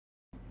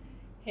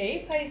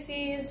Hey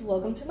Pisces,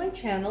 welcome to my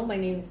channel. My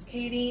name is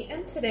Katie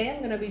and today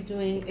I'm going to be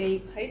doing a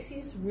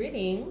Pisces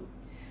reading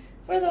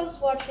for those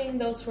watching,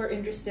 those who are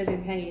interested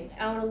in hanging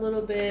out a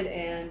little bit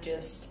and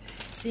just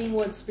seeing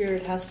what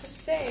Spirit has to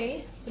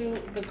say through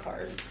the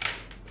cards.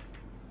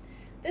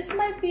 This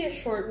might be a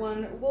short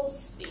one, we'll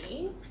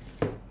see.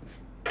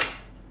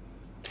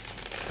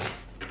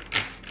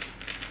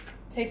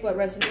 Take what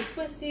resonates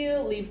with you,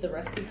 leave the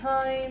rest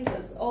behind.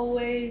 As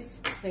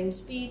always, same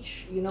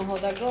speech, you know how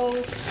that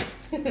goes.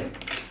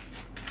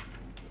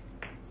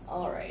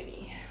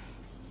 Alrighty.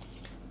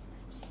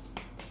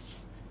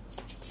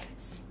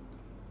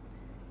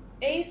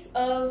 Ace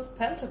of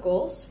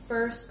Pentacles,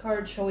 first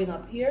card showing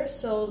up here.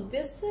 So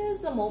this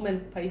is a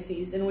moment,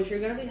 Pisces, in which you're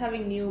going to be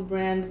having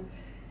brand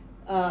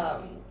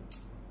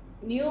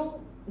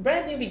new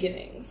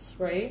beginnings,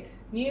 right?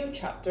 New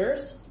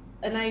chapters,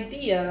 an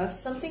idea,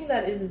 something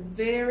that is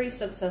very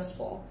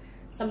successful,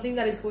 something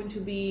that is going to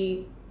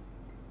be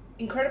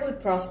incredibly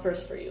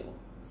prosperous for you,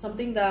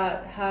 something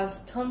that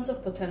has tons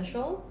of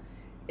potential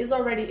is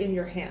already in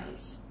your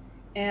hands.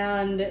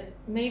 And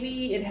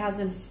maybe it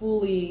hasn't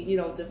fully,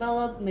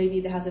 developed, maybe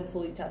it hasn't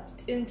fully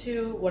tapped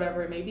into,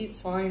 whatever, maybe it's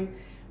fine,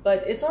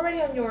 but it's already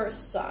on your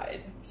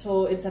side.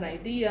 So it's an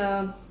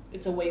idea,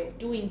 it's a way of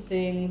doing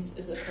things,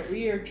 it's a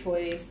career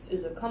choice,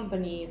 it's a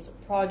company, it's a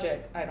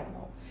project, I don't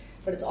know.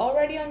 But it's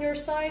already on your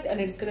side and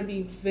it's going to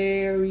be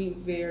very,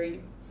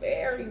 very,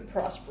 very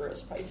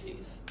prosperous,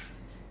 Pisces.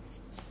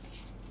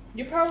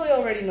 You probably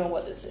already know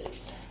what this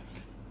is.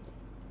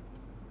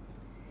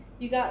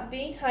 You got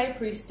the High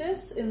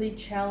Priestess in the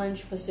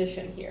challenge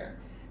position here.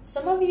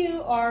 Some of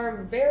you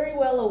are very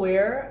well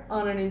aware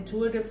on an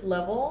intuitive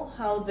level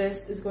how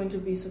this is going to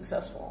be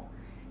successful.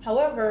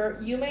 However,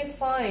 you may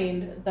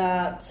find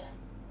that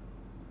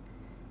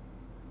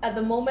at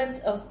the moment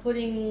of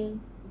putting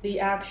the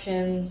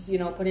actions,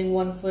 putting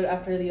one foot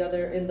after the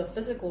other in the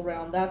physical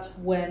realm, that's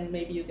when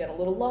maybe you get a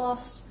little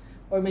lost,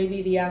 or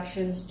maybe the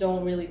actions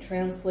don't really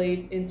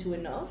translate into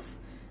enough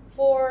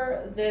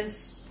for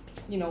this,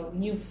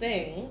 new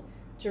thing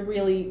to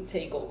really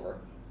take over.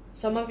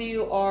 Some of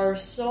you are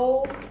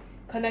so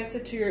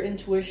connected to your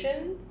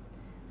intuition,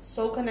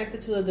 so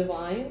connected to the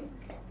divine,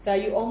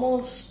 that you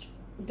almost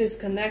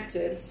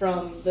disconnected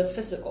from the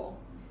physical.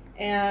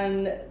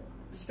 And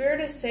Spirit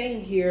is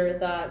saying here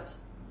that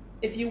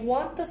if you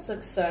want the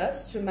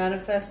success to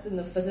manifest in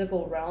the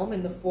physical realm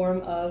in the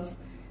form of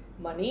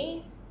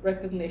money,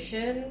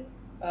 recognition,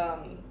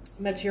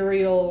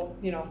 material,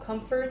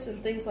 comforts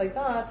and things like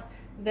that,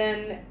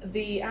 then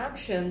the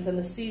actions and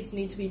the seeds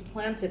need to be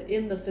planted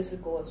in the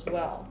physical as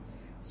well.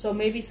 So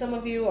maybe some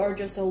of you are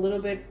just a little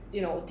bit,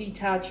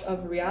 detached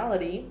of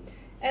reality,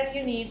 and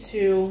you need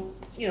to,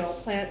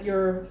 plant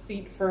your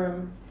feet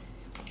firm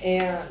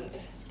and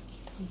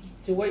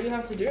do what you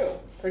have to do,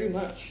 pretty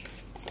much.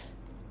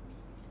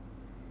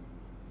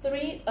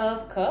 Three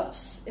of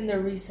Cups in the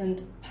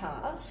recent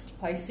past,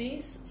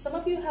 Pisces. Some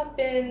of you have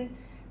been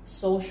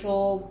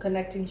social,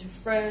 connecting to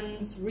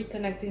friends,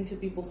 reconnecting to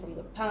people from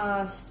the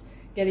past,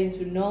 getting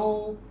to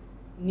know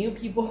new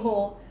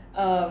people,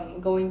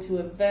 going to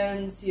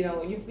events,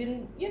 you've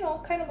been,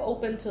 kind of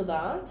open to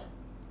that.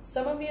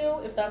 Some of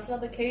you, if that's not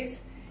the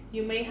case,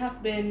 you may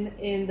have been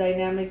in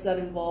dynamics that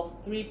involve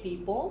three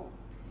people,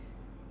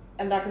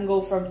 and that can go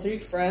from three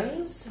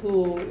friends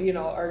who,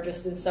 are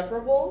just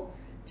inseparable,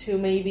 to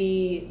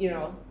maybe,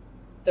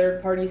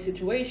 third-party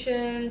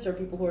situations or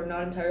people who are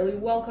not entirely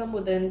welcome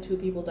within two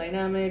people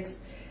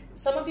dynamics.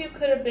 Some of you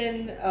could have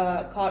been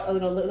caught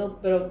in a little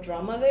bit of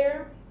drama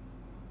there.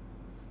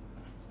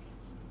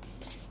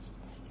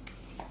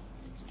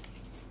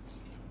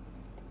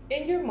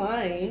 In your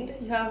mind,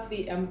 you have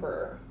the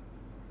Emperor.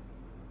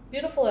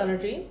 Beautiful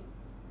energy.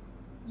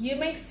 You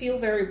may feel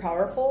very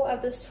powerful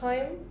at this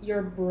time.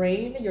 Your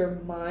brain,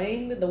 your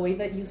mind, the way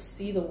that you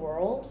see the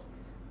world,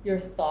 your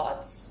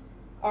thoughts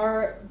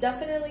are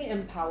definitely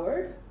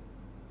empowered.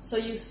 So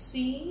you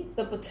see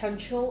the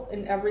potential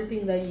in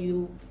everything that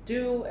you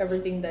do,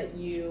 everything that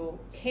you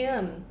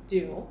can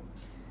do.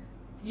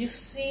 You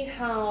see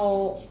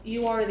how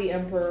you are the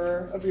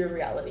emperor of your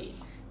reality.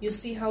 You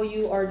see how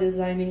you are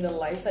designing the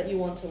life that you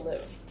want to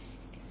live.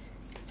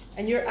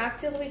 And you're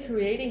actively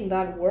creating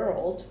that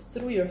world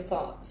through your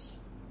thoughts.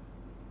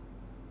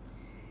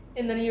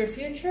 In the near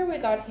future, we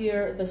got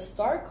here the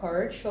Star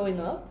card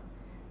showing up.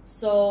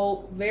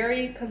 So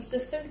very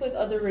consistent with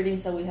other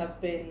readings that we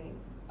have been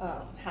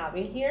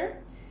having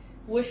here.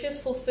 Wishes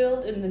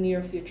fulfilled in the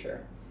near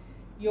future.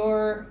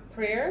 Your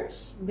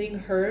prayers being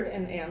heard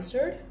and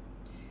answered.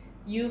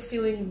 You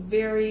feeling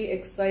very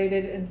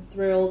excited and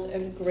thrilled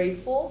and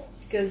grateful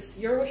because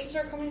your wishes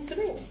are coming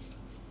through.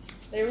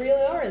 They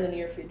really are in the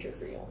near future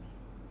for you.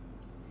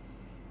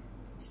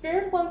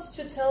 Spirit wants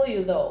to tell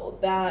you, though,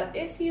 that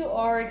if you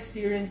are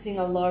experiencing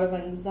a lot of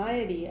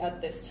anxiety at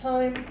this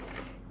time,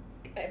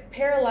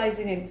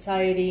 paralyzing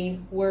anxiety,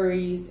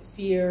 worries,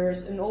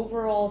 fears, an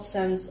overall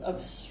sense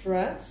of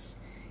stress,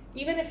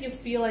 even if you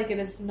feel like it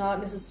is not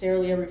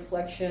necessarily a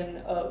reflection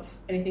of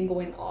anything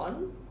going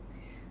on,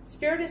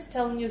 Spirit is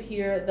telling you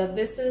here that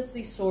this is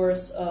the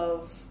source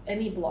of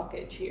any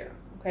blockage here,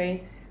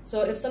 okay?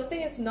 So if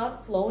something is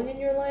not flowing in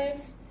your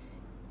life,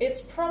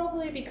 it's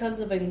probably because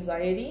of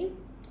anxiety.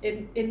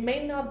 It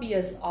may not be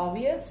as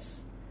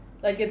obvious.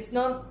 Like, it's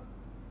not,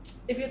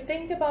 if you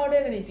think about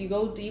it and if you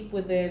go deep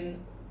within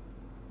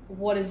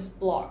what is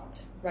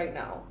blocked right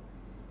now,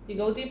 you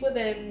go deep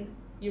within,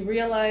 you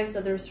realize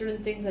that there are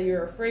certain things that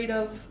you're afraid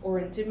of or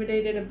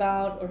intimidated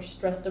about or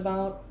stressed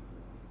about.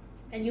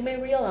 And you may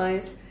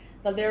realize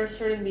that there are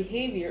certain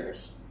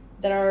behaviors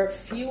that are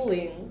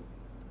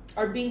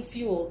being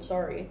fueled,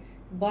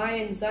 by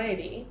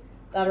anxiety,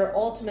 that are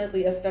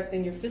ultimately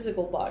affecting your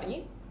physical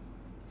body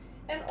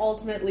and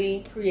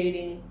ultimately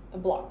creating a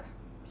block.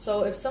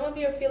 So if some of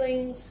you are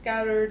feeling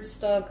scattered,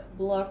 stuck,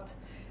 blocked,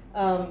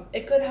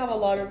 it could have a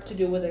lot to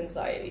do with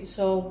anxiety.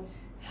 So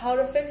how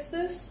to fix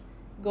this?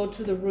 Go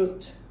to the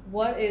root.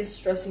 What is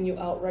stressing you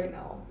out right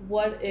now?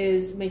 What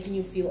is making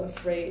you feel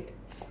afraid?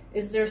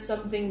 Is there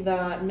something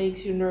that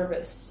makes you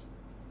nervous?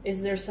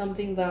 Is there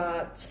something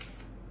that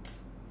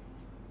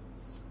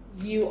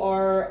you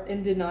are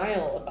in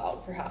denial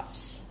about,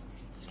 perhaps?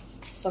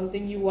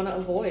 Something you want to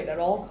avoid at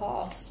all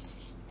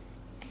costs?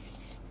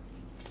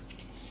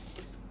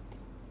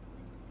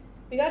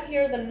 We got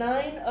here the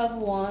 9 of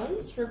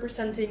Wands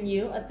representing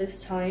you at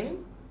this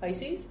time,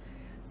 Pisces.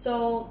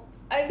 So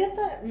I get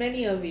that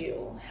many of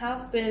you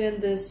have been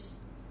in this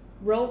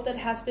road that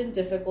has been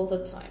difficult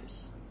at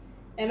times.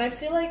 And I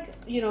feel like,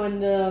 in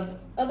the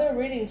other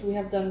readings we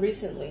have done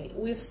recently,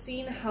 we've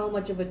seen how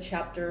much of a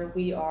chapter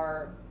we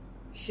are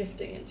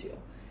shifting into.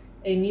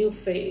 A new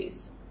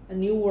phase, a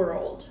new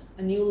world,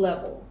 a new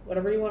level,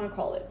 whatever you want to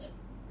call it.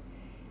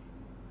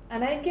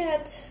 And I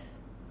get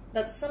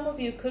that some of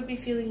you could be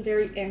feeling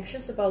very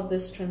anxious about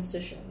this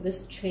transition,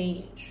 this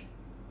change.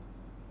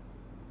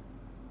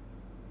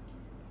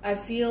 I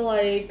feel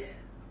like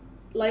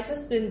life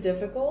has been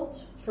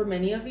difficult for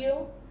many of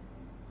you,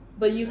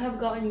 but you have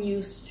gotten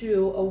used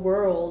to a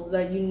world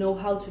that you know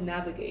how to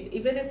navigate.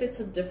 Even if it's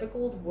a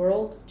difficult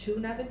world to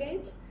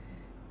navigate,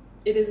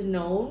 it is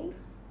known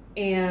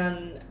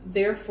and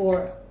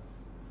therefore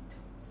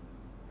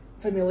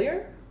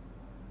familiar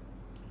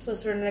to a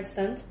certain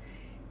extent.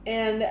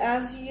 And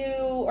as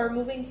you are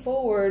moving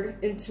forward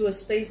into a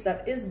space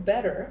that is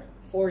better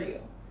for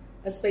you,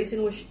 a space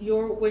in which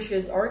your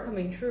wishes are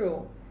coming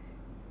true,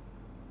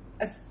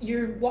 as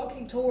you're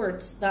walking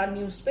towards that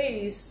new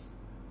space,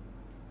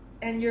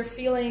 and you're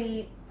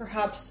feeling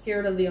perhaps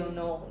scared of the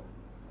unknown,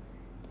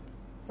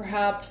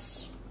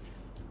 perhaps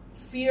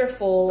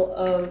fearful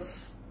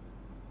of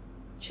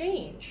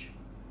change.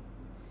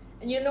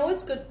 And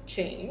it's good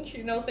change,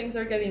 things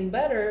are getting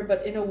better,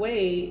 but in a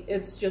way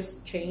it's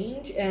just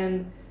change.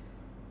 And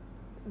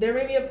there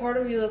may be a part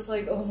of you that's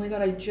like, oh my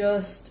god, I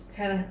just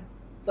kind of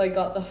like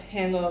got the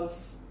hang of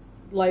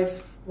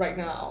life right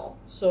now,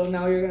 so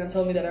now you're gonna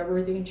tell me that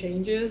everything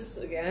changes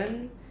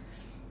again.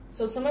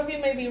 So some of you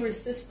may be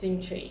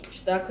resisting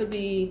change. That could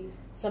be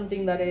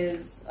something that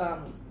is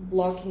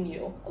blocking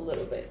you a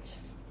little bit,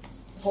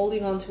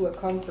 holding on to a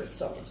comfort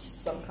zone of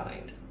some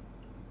kind.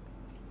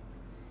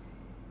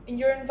 In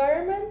your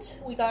environment,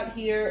 we got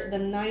here the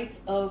Knight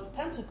of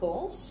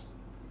Pentacles,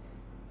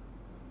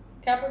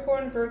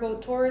 Capricorn, Virgo,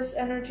 Taurus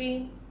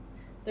energy.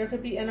 There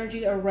could be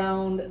energy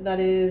around that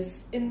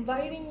is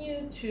inviting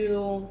you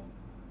to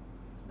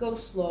go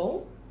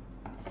slow,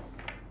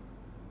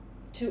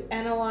 to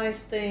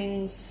analyze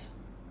things,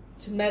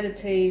 to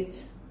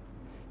meditate,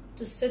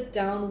 to sit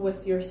down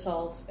with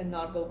yourself and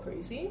not go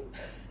crazy.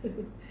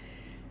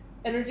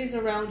 Energies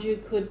around you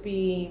could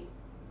be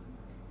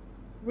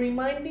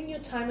reminding you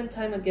time and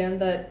time again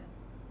that,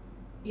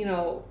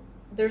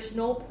 there's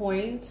no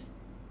point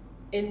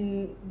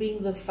in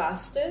being the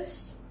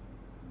fastest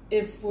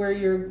if where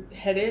you're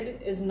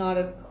headed is not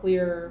a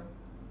clear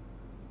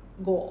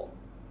goal.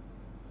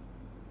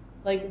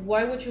 Like,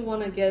 why would you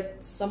want to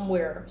get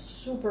somewhere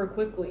super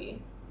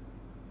quickly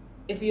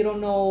if you don't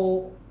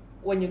know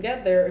when you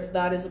get there if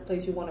that is a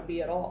place you want to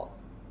be at all?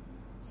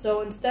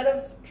 So instead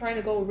of trying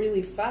to go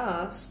really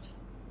fast,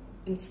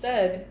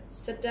 instead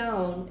sit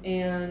down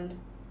and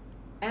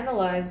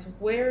analyze,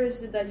 where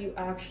is it that you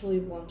actually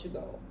want to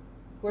go?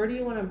 Where do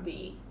you want to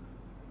be?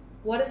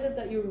 What is it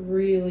that you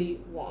really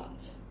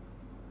want?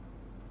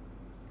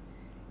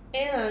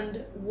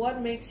 And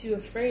what makes you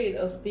afraid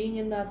of being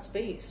in that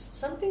space?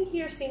 Something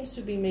here seems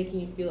to be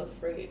making you feel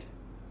afraid.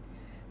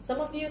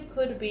 Some of you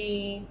could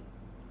be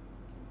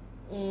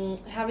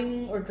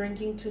having or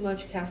drinking too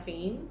much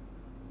caffeine,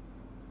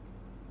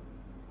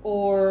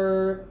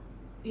 or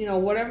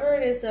whatever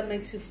it is that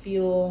makes you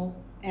feel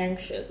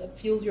anxious, that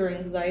fuels your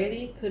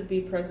anxiety, could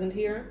be present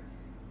here,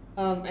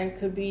 and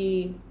could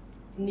be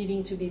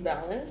needing to be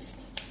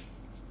balanced.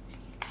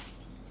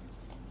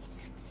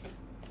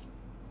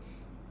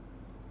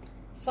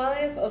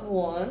 Five of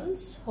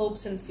Wands,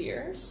 hopes and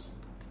fears.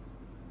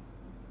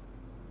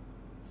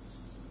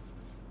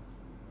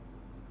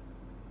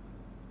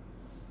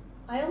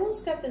 I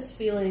almost get this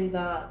feeling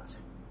that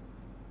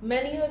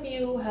many of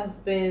you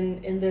have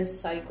been in this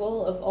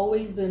cycle of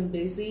always been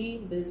busy,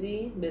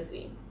 busy,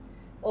 busy.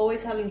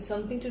 always having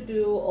something to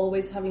do,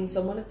 always having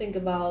someone to think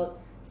about,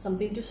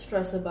 something to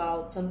stress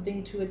about,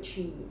 something to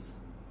achieve.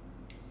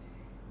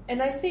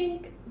 And I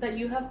think that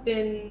you have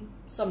been,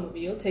 some of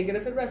you, take it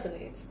if it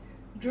resonates,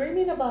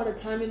 dreaming about a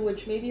time in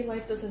which maybe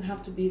life doesn't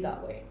have to be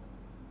that way.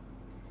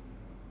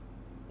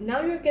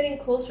 Now you're getting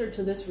closer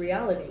to this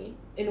reality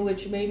in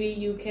which maybe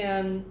you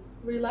can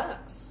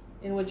relax,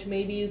 in which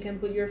maybe you can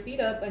put your feet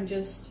up and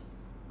just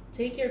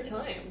take your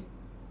time.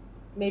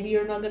 Maybe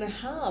you're not going to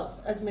have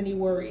as many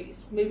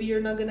worries. Maybe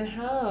you're not going to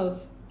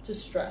have to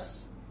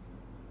stress.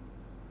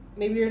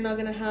 Maybe you're not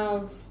going to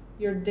have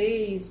your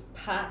days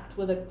packed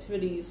with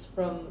activities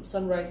from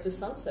sunrise to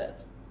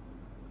sunset.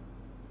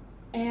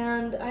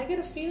 And I get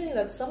a feeling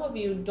that some of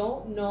you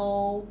don't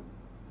know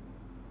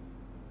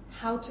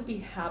how to be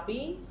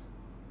happy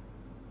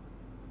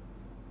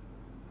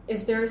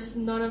if there's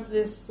none of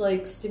this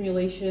like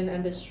stimulation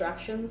and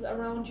distractions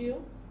around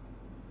you.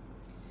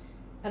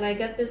 And I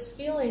get this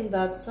feeling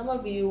that some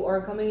of you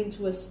are coming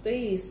into a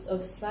space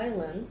of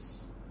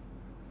silence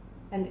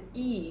and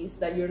ease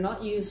that you're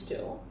not used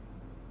to.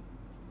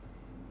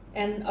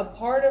 And a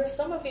part of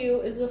some of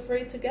you is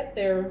afraid to get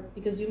there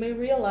because you may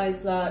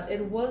realize that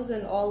it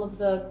wasn't all of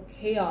the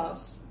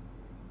chaos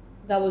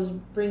that was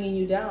bringing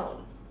you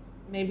down.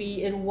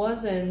 Maybe it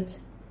wasn't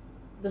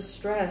the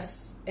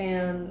stress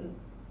and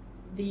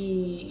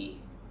the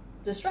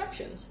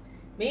distractions.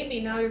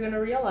 Maybe now you're going to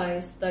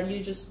realize that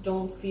you just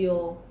don't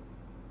feel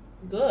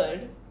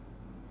good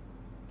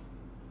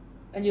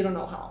and you don't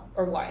know how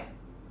or why.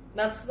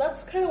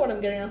 That's kind of what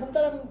I'm getting. I hope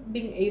that I'm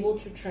being able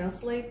to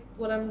translate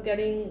what I'm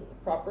getting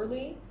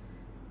properly.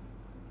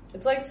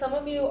 It's like some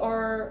of you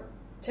are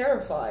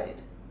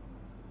terrified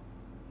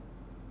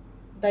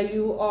that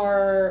you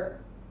are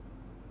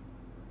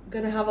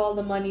gonna have all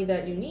the money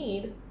that you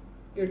need.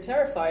 You're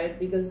terrified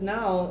because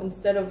now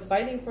instead of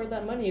fighting for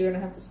that money, you're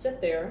gonna have to sit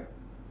there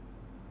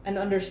and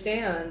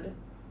understand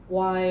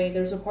why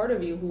there's a part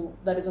of you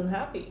that is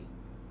unhappy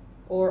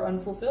or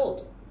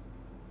unfulfilled.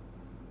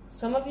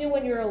 Some of you,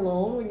 when you're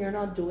alone, when you're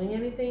not doing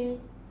anything,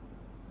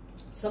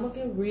 some of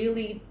you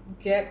really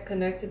get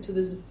connected to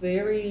this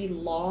very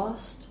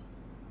lost,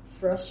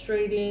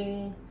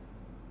 frustrating,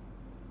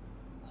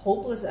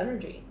 hopeless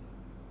energy.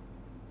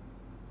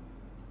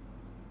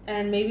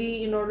 And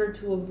maybe in order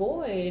to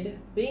avoid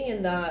being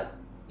in that,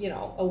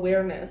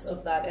 awareness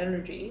of that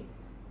energy,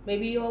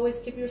 maybe you always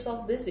keep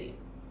yourself busy.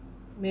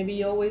 Maybe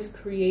you always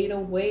create a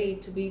way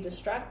to be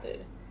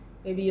distracted.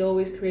 Maybe you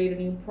always create a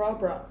new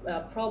problem.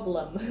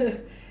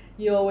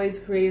 You always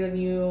create a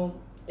new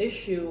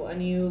issue, a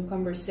new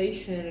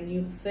conversation, a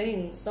new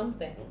thing,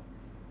 something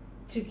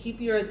to keep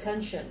your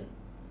attention.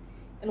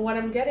 And what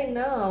I'm getting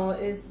now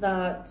is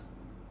that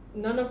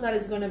none of that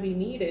is going to be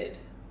needed.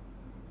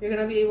 You're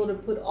going to be able to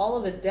put all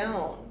of it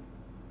down.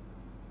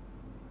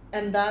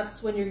 And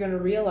that's when you're going to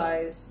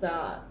realize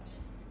that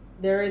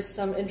there is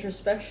some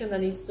introspection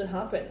that needs to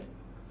happen.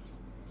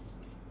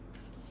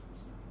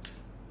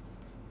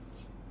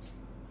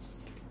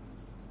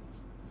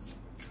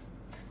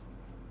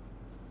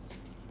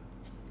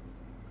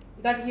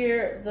 Got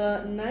here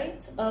the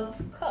Knight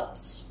of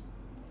Cups.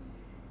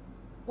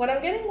 What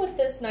I'm getting with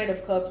this Knight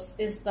of Cups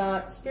is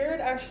that Spirit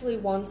actually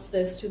wants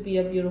this to be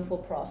a beautiful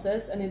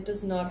process, and it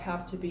does not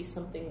have to be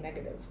something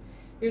negative.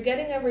 You're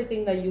getting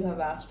everything that you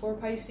have asked for,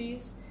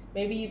 Pisces.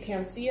 Maybe you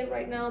can't see it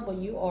right now, but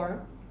you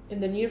are.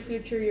 In the near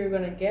future, you're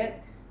going to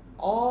get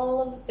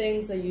all of the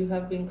things that you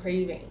have been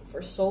craving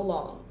for so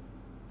long.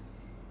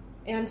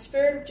 And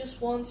Spirit just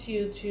wants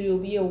you to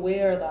be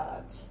aware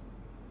that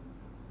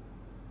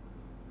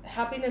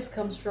happiness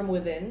comes from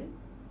within,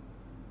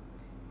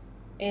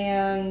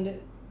 and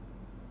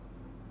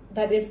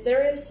that if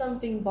there is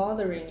something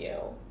bothering you,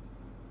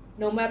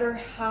 no matter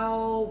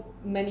how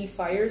many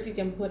fires you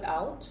can put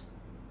out,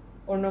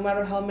 or no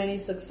matter how many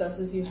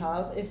successes you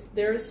have, if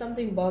there is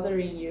something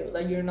bothering you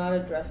that you're not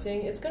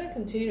addressing, it's going to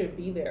continue to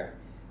be there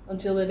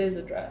until it is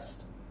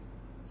addressed.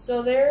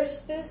 So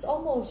there's this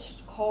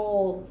almost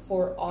call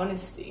for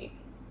honesty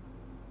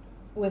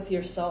with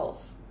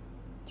yourself,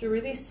 to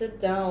really sit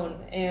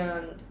down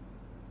and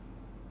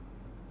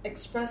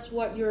express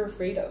what you're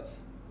afraid of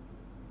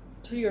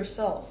to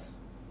yourself.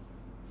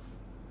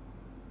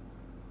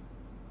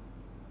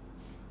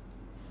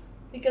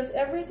 Because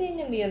everything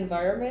in the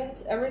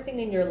environment, everything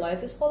in your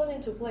life is falling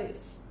into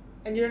place.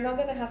 And you're not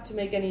going to have to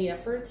make any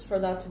efforts for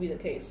that to be the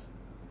case.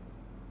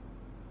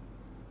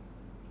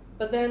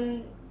 But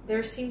then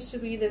there seems to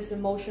be this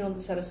emotional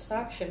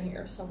dissatisfaction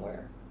here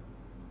somewhere.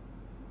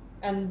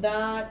 And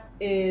that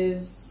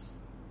is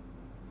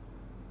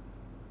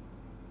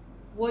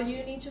what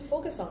you need to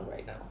focus on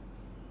right now.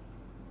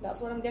 That's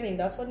what I'm getting.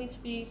 That's what needs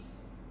to be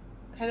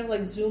kind of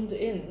like zoomed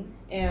in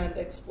and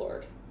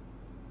explored.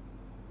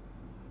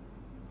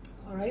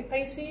 Alright,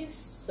 Pisces,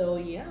 so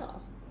yeah,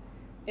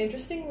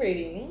 interesting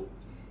reading.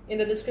 In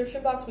the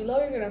description box below,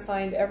 you're going to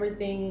find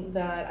everything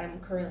that I'm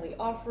currently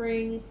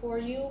offering for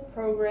you.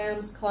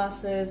 Programs,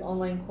 classes,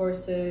 online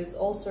courses,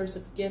 all sorts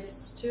of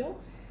gifts too,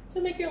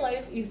 to make your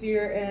life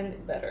easier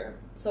and better.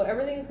 So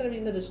everything is going to be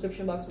in the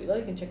description box below.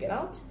 You can check it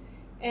out.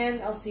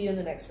 And I'll see you in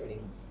the next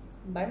reading.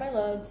 Bye, my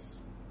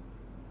loves.